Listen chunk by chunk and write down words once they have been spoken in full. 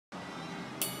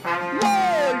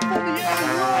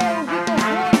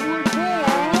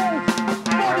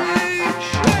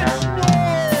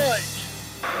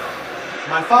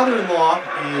father-in-law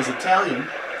is Italian,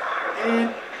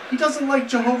 and he doesn't like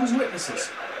Jehovah's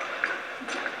Witnesses.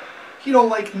 He don't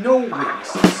like no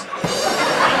witnesses.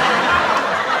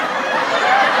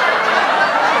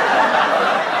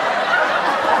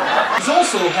 He's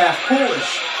also half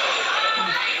Polish.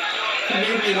 He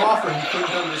made me an offer he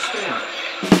couldn't understand.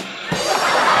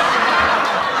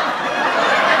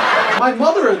 My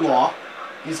mother-in-law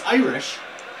is Irish,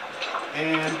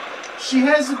 and she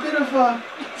has a bit of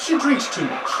she drinks too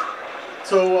much.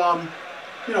 So,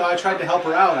 you know, I tried to help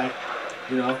her out.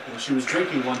 When she was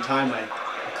drinking one time, I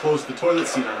closed the toilet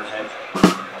seat on her head.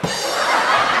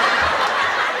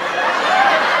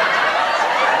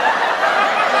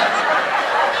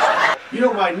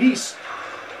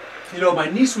 My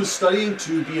niece was studying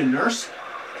to be a nurse,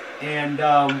 and,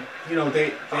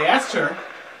 they asked her,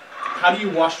 how do you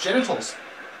wash genitals?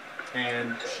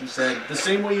 And she said, the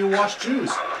same way you wash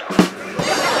Jews.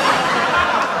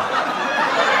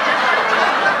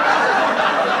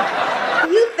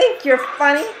 You think you're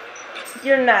funny?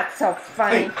 You're not so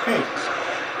funny.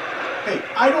 Hey,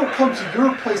 I don't come to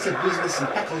your place of business and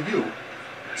heckle you,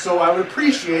 so I would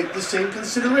appreciate the same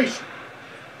consideration.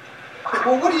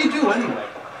 Well, what do you do anyway?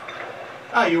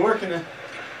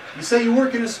 You say you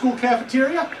work in a school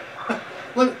cafeteria?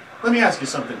 Let me ask you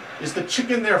something. Is the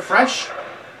chicken there fresh?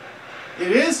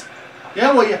 It is?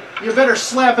 Yeah, well, you better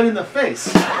slap it in the face.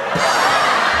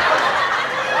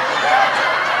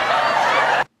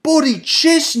 Buddy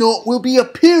Chestnut will be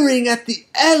appearing at the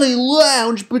Alley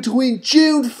Lounge between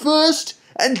June 1st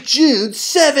and June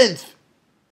 7th.